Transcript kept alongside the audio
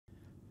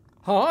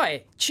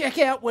Hi, check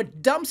out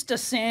what Dumpster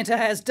Santa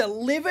has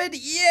delivered.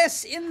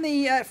 Yes, in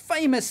the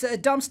famous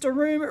dumpster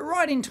room,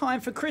 right in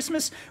time for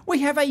Christmas, we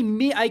have a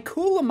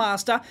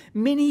Coolermaster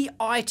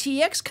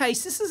Mini-ITX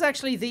case. This is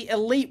actually the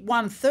Elite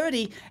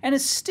 130 and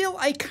is still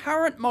a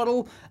current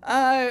model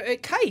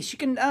case. You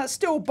can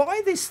still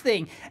buy this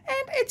thing,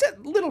 and it's a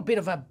little bit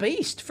of a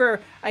beast for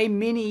a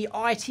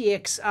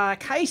Mini-ITX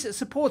case. It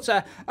supports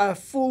a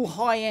full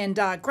high-end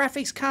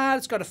graphics card.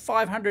 It's got a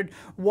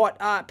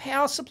 500-watt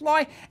power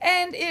supply,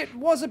 and it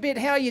was a bit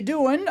how you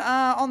doing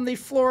on the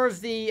floor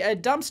of the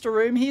dumpster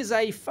room. Here's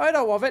a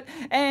photo of it,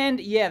 and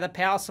yeah, the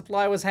power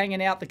supply was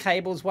hanging out, the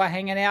cables were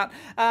hanging out.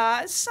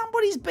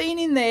 Somebody's been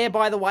in there,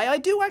 by the way. I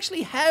do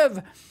actually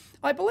have,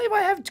 I believe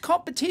I have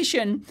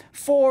competition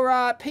for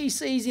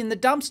PCs in the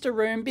dumpster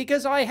room,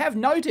 because I have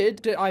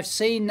noted, I've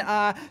seen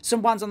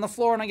some ones on the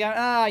floor and I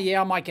go,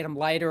 yeah, I might get them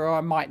later or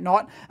I might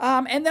not.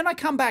 And then I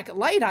come back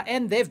later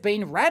and they've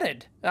been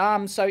ratted.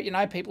 So, you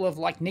know, people have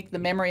like nicked the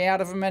memory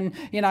out of them and,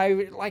 you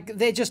know, like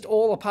they're just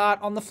all apart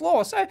on the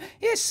floor. So,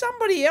 yeah,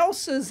 somebody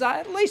else is,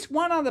 at least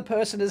one other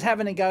person is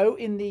having a go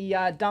in the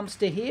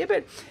dumpster here.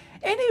 But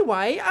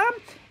anyway,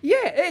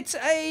 yeah, it's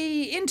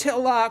a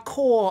Intel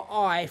Core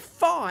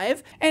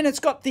i5, and it's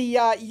got the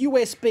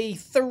USB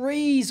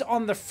 3s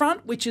on the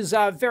front, which is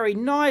very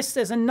nice.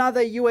 There's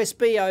another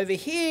USB over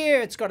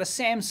here. It's got a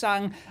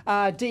Samsung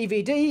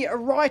DVD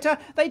writer.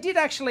 They did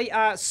actually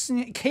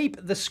keep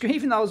the screw,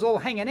 even though it was all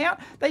hanging out,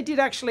 they did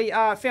actually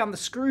found the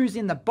screws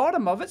in the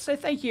bottom of it, so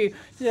thank you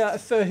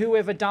for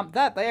whoever dumped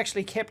that. They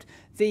actually kept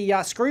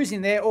the screws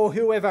in there, or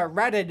whoever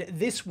ratted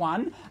this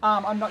one.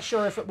 I'm not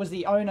sure if it was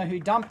the owner who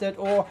dumped it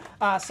or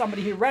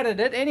somebody who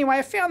ratted it. Anyway,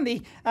 I found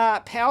the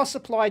power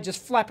supply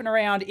just flapping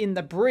around in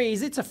the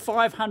breeze. It's a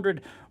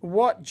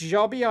 500-watt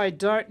jobby. I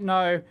don't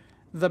know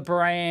the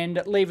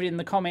brand. Leave it in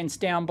the comments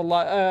down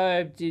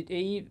below.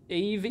 EEVA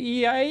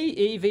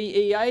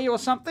or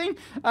something.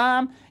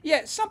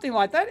 Yeah, something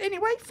like that.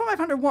 Anyway,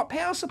 500-watt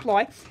power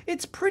supply.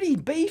 It's pretty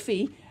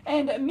beefy,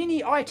 and a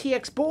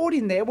Mini-ITX board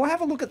in there. We'll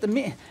have a look at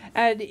the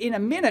in a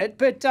minute,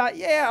 but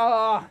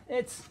yeah,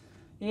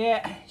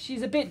 yeah,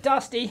 she's a bit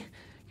dusty.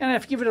 Gonna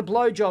have to give it a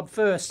blowjob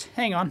first.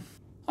 Hang on.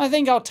 I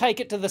think I'll take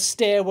it to the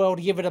stairwell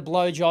to give it a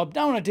blowjob.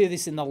 Don't want to do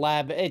this in the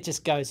lab. It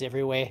just goes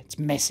everywhere. It's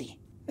messy.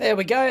 There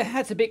we go.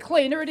 That's a bit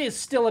cleaner. It is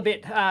still a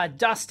bit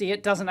dusty.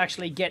 It doesn't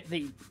actually get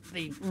the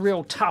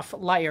real tough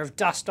layer of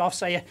dust off,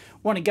 so you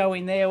want to go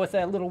in there with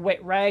a little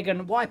wet rag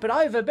and wipe it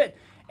over. But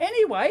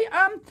anyway,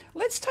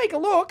 let's take a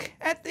look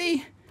at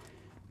the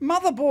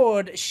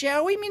motherboard,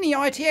 shall we?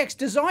 Mini-ITX,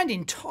 designed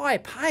in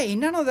Taipei.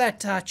 None of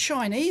that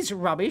Chinese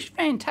rubbish.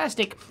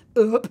 Fantastic.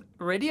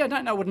 Ready? I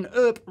don't know what an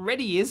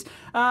ready is.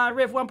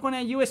 Rev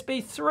 1.0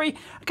 USB 3. I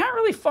can't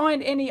really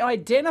find any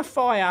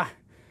identifier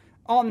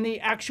on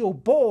the actual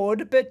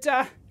board, but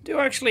do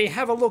actually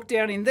have a look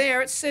down in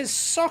there. It says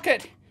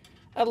socket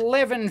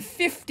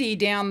 1150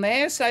 down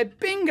there, so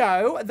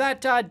bingo,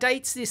 that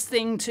dates this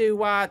thing to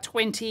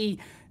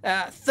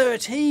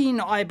 2013,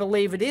 I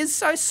believe it is.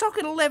 So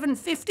socket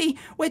 1150,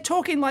 we're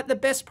talking like the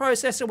best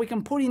processor we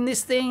can put in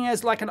this thing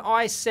as like an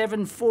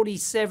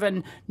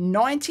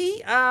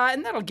i7-4790,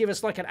 and that'll give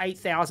us like an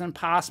 8,000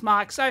 pass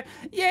mark. So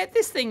yeah,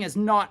 this thing is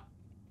not,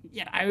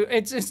 you know,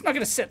 it's not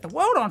going to set the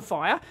world on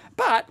fire,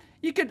 but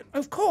you could,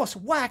 of course,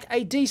 whack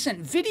a decent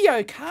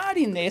video card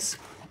in this,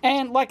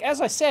 and like, as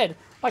I said,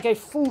 like a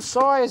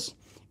full-size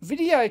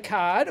video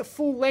card,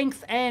 full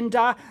length and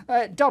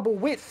double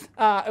width,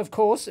 of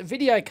course,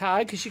 video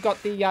card, because you've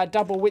got the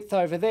double width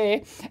over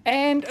there,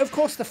 and of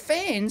course the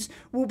fans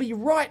will be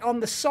right on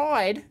the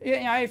side,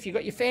 you know, if you've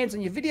got your fans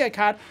on your video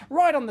card,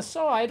 right on the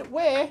side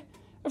where,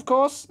 of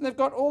course, they've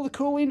got all the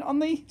cooling on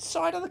the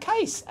side of the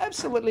case.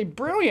 Absolutely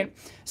brilliant.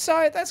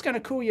 So that's going to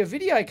cool your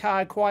video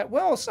card quite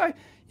well. So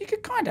you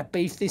could kind of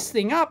beef this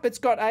thing up. It's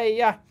got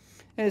a,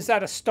 is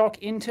that a stock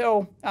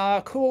Intel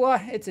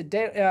cooler? It's a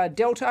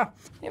Delta.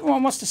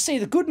 Everyone wants to see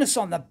the goodness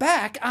on the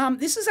back.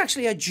 This is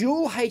actually a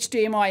dual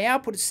HDMI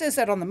output. It says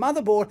that on the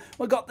motherboard.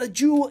 We've got the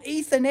dual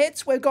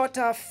Ethernets. We've got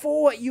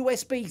 4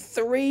 USB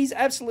 3s.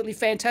 Absolutely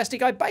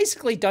fantastic. I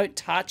basically don't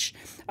touch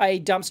a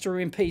dumpster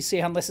room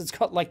PC unless it's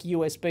got like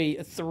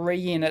USB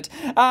 3 in it.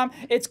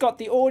 It's got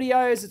the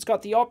audios. It's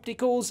got the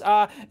opticals.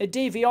 A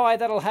DVI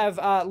that'll have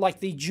like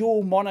the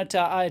dual monitor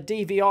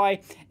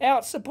DVI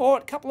out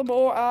support. A couple of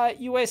more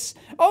US.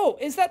 Oh,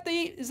 is that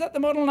the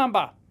model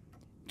number?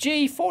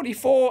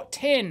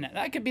 G4410.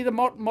 That could be the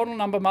model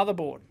number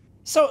motherboard.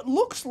 So it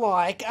looks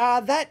like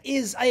that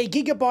is a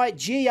Gigabyte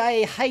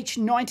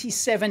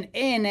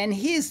GS-H97N, and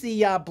here's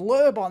the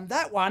blurb on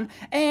that one,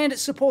 and it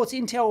supports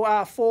Intel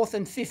 4th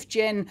and 5th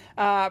gen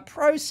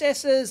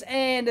processors,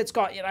 and it's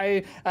got, you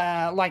know,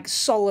 like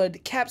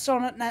solid caps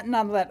on it, none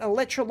of that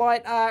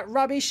electrolyte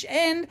rubbish,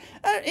 and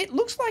it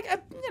looks like,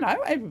 you know,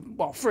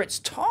 well, for its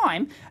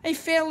time, a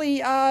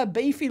fairly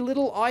beefy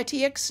little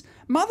ITX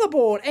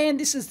motherboard. And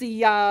this is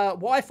the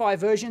Wi-Fi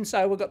version,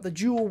 so we've got the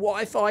dual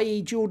Wi-Fi,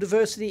 dual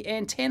diversity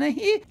antenna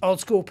here. Old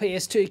school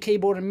PS2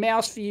 keyboard and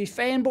mouse for you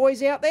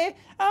fanboys out there.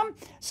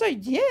 So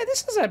yeah,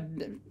 this is a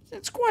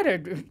it's quite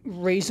a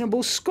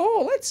reasonable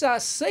score. Let's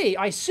see.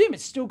 I assume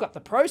it's still got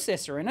the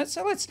processor in it.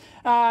 So let's,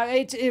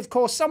 of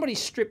course, somebody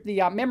stripped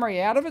the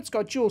memory out of it. It's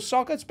got dual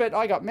sockets, but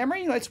I got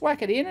memory. Let's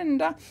whack it in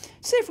and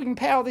see if we can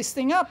power this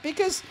thing up.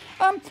 Because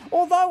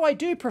although I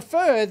do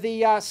prefer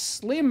the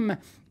slim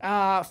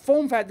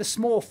the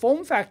small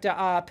form factor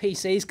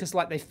PCs, because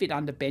like they fit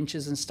under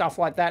benches and stuff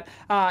like that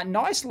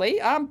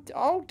nicely,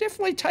 I'll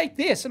definitely take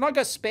this. And I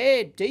got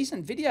spare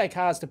decent video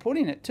cards to put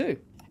in it too.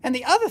 And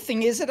the other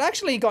thing is, it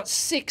actually got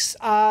 6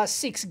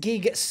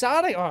 gig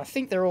SATA, I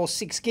think they're all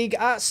 6 gig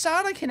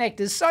SATA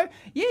connectors. So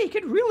yeah, you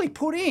could really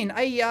put in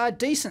a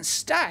decent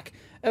stack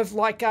of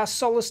like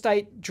solid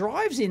state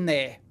drives in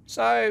there.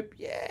 So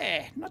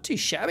yeah, not too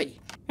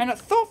shabby. And it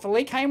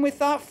thoughtfully came with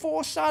 4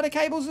 SATA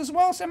cables as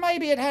well. So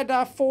maybe it had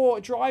 4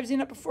 drives in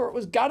it before it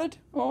was gutted,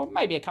 or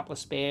maybe a couple of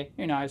spare,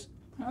 who knows.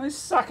 Well, this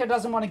sucker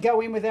doesn't want to go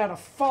in without a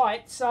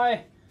fight, so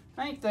I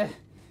think the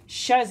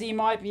chassis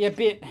might be a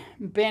bit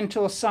bent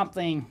or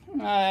something.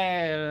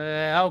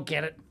 I'll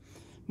get it.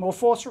 More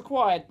force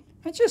required.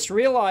 I just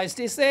realised,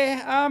 is there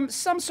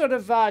some sort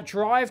of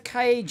drive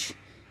cage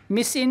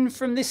missing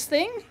from this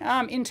thing?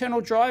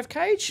 Internal drive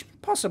cage?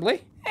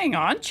 Possibly. Hang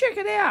on, check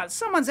it out.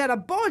 Someone's had a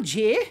bodge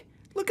here.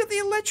 Look at the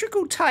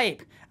electrical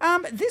tape.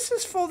 This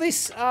is for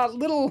this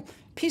little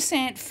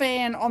pissant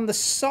fan on the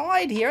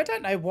side here. I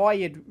don't know why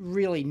you'd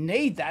really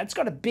need that. It's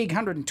got a big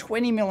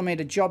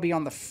 120mm jobby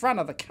on the front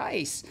of the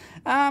case.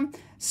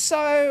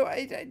 So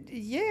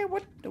yeah,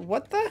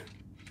 what the?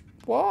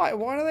 Why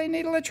do they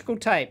need electrical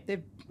tape?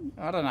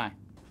 I don't know.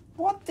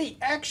 What the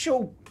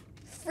actual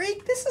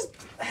freak? This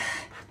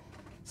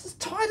is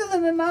tighter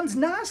than a nun's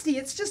nasty.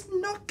 It's just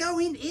not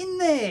going in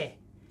there.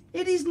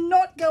 It is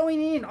not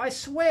going in. I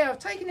swear, I've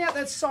taken out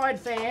that side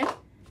fan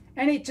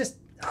and it just,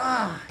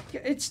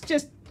 it's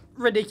just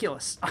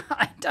ridiculous.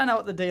 I don't know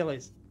what the deal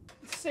is.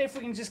 Let's see if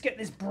we can just get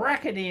this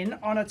bracket in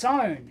on its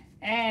own.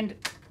 And,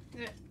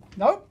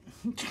 nope.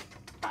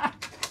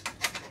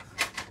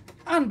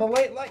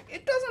 Unbelievable. Like,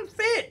 it doesn't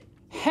fit.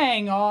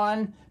 Hang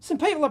on. Some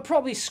people are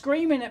probably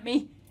screaming at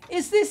me.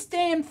 Is this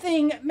damn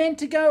thing meant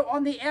to go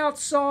on the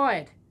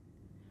outside?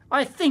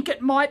 I think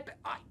it might.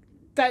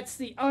 That's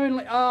the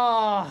only.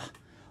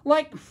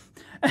 Like,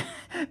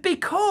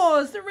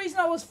 because the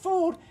reason I was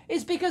fooled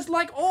is because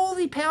like all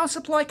the power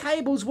supply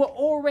cables were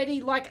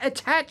already like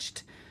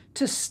attached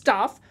to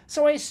stuff,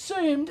 so I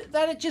assumed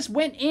that it just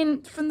went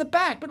in from the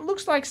back, but it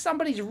looks like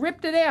somebody's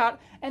ripped it out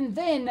and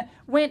then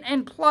went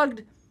and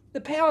plugged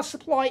the power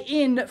supply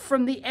in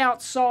from the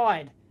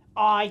outside.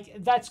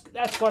 That's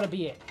got to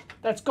be it.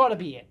 That's got to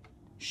be it,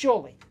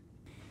 surely.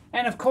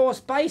 And of course,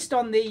 based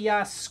on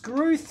the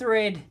screw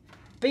thread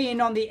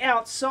being on the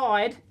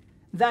outside,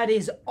 that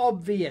is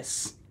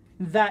obvious.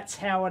 That's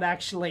how it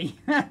actually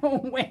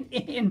went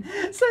in.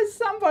 So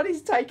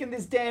somebody's taken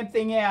this damn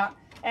thing out,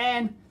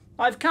 and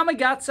I've come a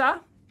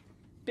gutser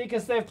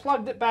because they've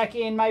plugged it back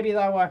in. Maybe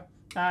they were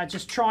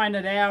just trying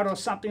it out or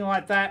something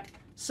like that.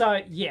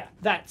 So yeah,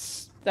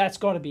 that's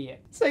got to be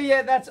it. So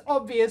yeah, that's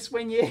obvious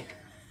when you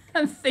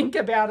think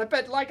about it.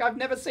 But like, I've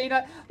never seen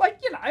it. Like,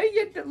 you know,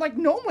 like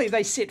normally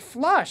they sit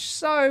flush.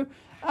 So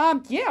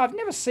yeah, I've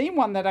never seen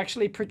one that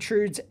actually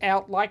protrudes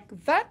out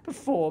like that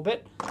before,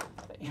 but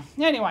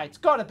anyway, it's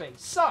got to be.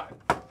 So,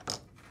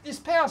 this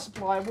power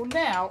supply will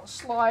now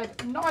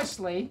slide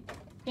nicely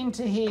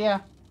into here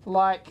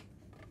like,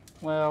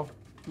 well,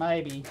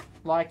 maybe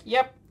like,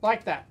 yep,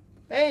 like that.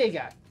 There you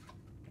go.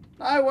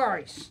 No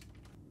worries.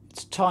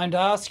 It's time to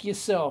ask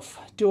yourself,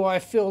 do I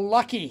feel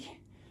lucky?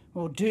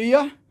 Well, do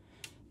you?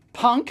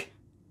 Punk.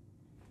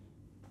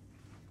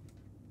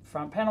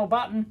 Front panel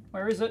button,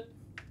 where is it?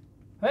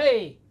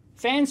 Hey,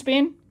 fan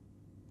spin.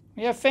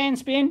 We have fan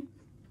spin.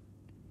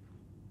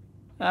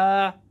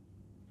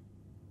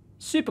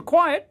 Super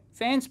quiet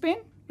fan spin,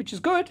 which is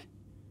good.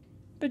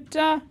 But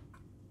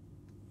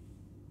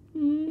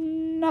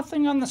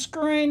nothing on the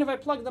screen. If I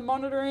plug the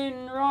monitor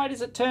in, right,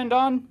 is it turned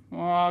on? Oh,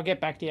 I'll get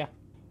back to you.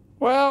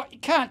 Well, you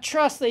can't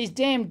trust these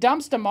damn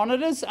dumpster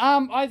monitors.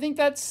 I think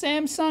that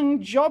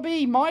Samsung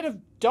jobby might have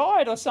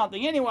died or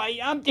something. Anyway,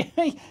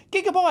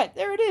 Gigabyte,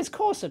 there it is. Of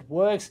course it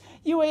works.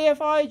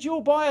 UEFI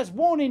dual BIOS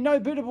warning, no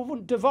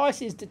bootable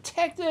device is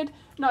detected.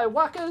 No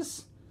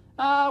wuckers.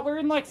 We're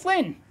in like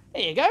Flynn.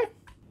 There you go.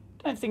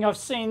 Don't think I've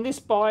seen this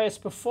BIOS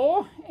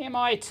before.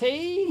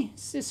 MIT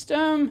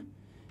system.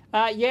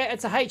 Yeah,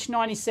 it's a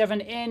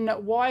H97N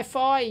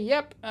Wi-Fi.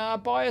 Yep,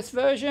 BIOS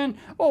version.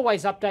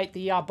 Always update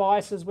the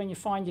BIOSes when you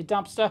find your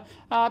dumpster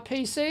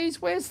PCs.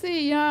 Where's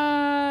the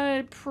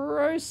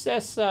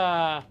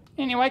processor?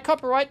 Anyway,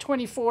 copyright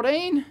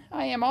 2014,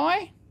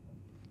 AMI.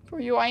 For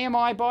you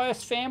AMI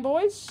BIOS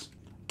fanboys.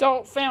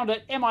 Found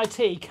at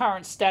MIT,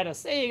 current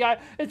status. There you go.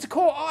 It's a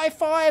Core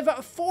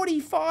i5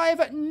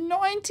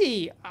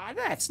 4590.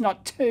 That's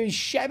not too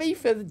shabby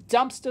for the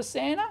dumpster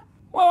Santa.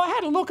 Well, I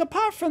had a look.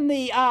 Apart from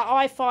the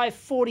i5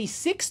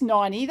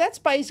 4690, that's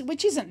basic,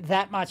 which isn't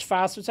that much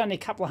faster. It's only a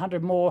couple of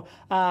hundred more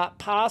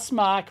pass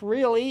mark,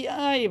 really.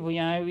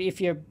 You know,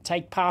 if you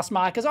take pass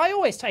markers, I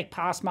always take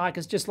pass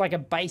markers just like a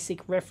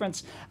basic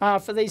reference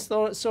for these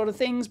sort of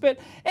things. But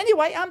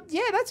anyway,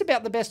 yeah, that's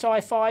about the best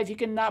i5 you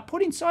can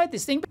put inside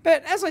this thing.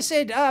 But as I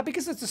said,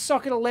 because it's a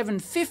socket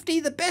 1150,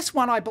 the best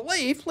one, I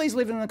believe, please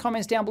leave it in the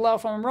comments down below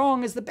if I'm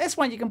wrong, is the best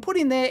one you can put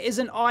in there is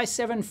an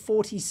i7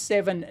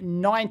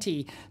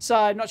 4790.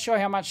 So I'm not sure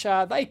how much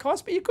they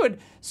cost, but you could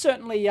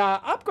certainly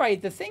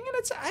upgrade the thing, and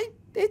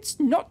it's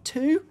not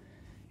too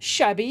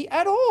shabby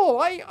at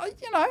all.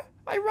 You know,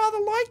 I rather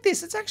like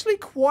this. It's actually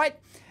quite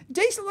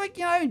decent, like,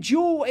 you know,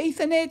 dual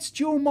Ethernets,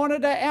 dual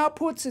monitor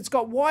outputs. It's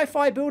got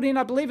Wi-Fi built in.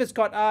 I believe it's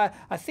got,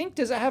 I think,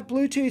 does it have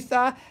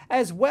Bluetooth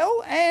as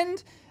well?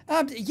 And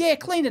yeah,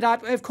 clean it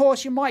up. Of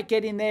course, you might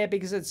get in there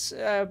because it's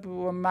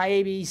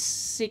maybe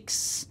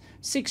six.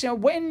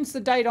 When's the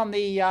date on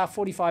the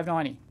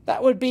 4590?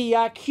 That would be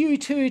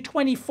Q2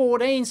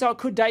 2014, so it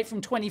could date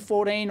from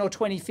 2014 or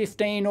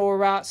 2015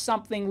 or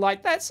something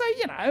like that. So,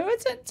 you know,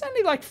 it's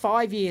only like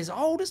 5 years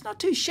old. It's not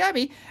too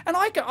shabby. And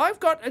I've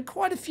got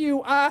quite a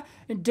few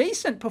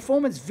decent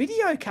performance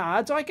video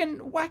cards I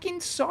can whack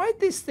inside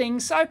this thing.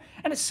 So,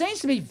 and it seems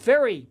to be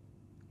very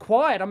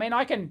quiet. I mean,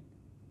 I can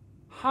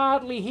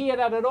hardly hear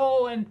that at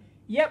all. And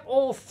yep,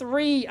 all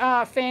three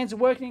fans are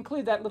working,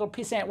 include that little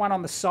pissant one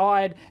on the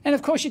side. And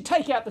of course, you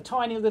take out the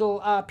tiny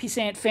little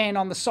pissant fan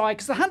on the side,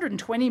 because the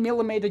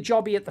 120mm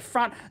jobby at the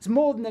front is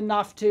more than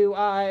enough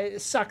to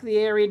suck the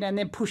air in and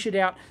then push it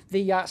out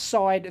the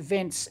side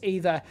vents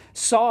either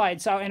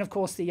side. So, and of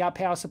course, the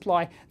power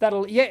supply,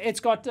 that'll, yeah, it's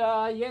got,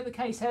 yeah, the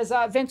case has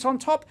vents on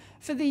top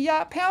for the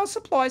power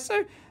supply.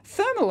 So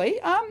thermally,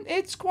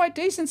 it's quite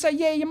decent. So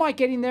yeah, you might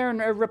get in there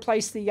and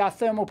replace the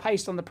thermal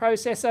paste on the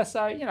processor.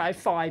 So, you know,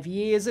 5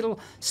 years, it'll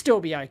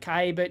still be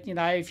okay. But, you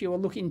know, if you were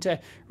looking to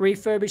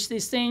refurbish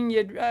this thing,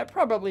 you'd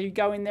probably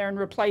go in there and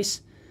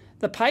replace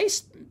the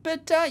paste.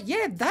 But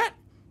yeah, that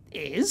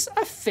is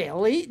a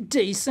fairly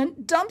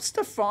decent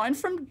dumpster find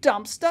from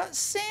Dumpster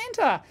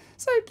Santa.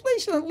 So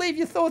please leave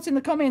your thoughts in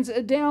the comments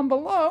down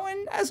below.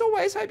 And as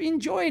always, hope you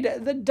enjoyed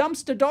the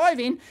dumpster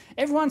diving.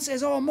 Everyone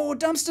says, oh, more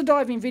dumpster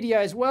diving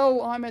videos.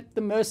 Well, I'm at the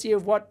mercy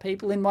of what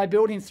people in my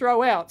building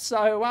throw out.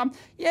 So,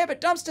 yeah,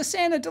 but Dumpster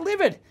Santa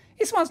delivered.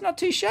 This one's not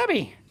too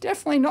shabby.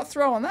 Definitely not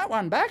throwing that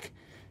one back.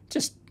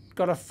 Just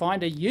got to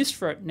find a use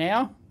for it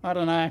now. I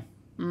don't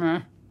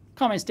know.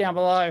 Comments down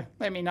below,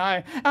 let me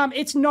know.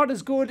 It's not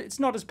as good, it's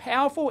not as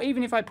powerful,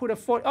 even if I put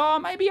a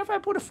maybe if I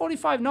put a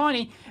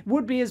 4590, it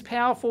would be as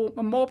powerful,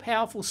 more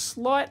powerful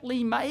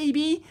slightly,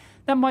 maybe,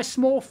 than my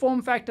small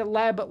form factor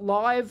Lab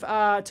Live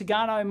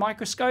Tagano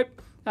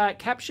microscope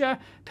capture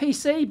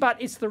PC,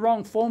 but it's the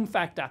wrong form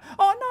factor.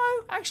 Oh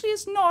no, actually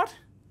it's not.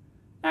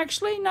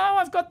 Actually, no,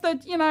 I've got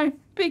the, you know,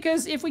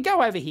 because if we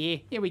go over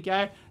here we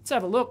go, let's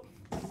have a look.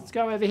 Let's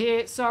go over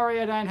here. Sorry,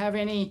 I don't have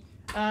any,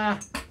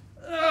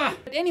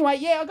 But anyway,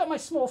 yeah, I got my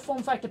small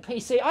form factor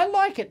PC. I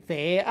like it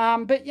there,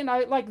 but, you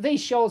know, like these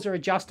shelves are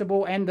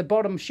adjustable, and the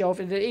bottom shelf,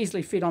 it'd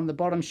easily fit on the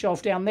bottom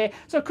shelf down there.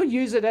 So I could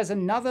use it as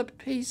another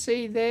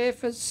PC there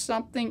for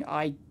something.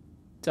 I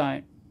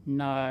don't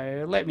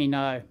know. Let me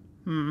know.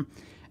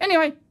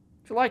 Anyway,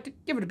 if you liked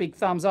it, give it a big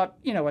thumbs up.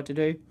 You know what to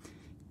do.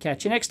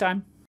 Catch you next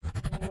time.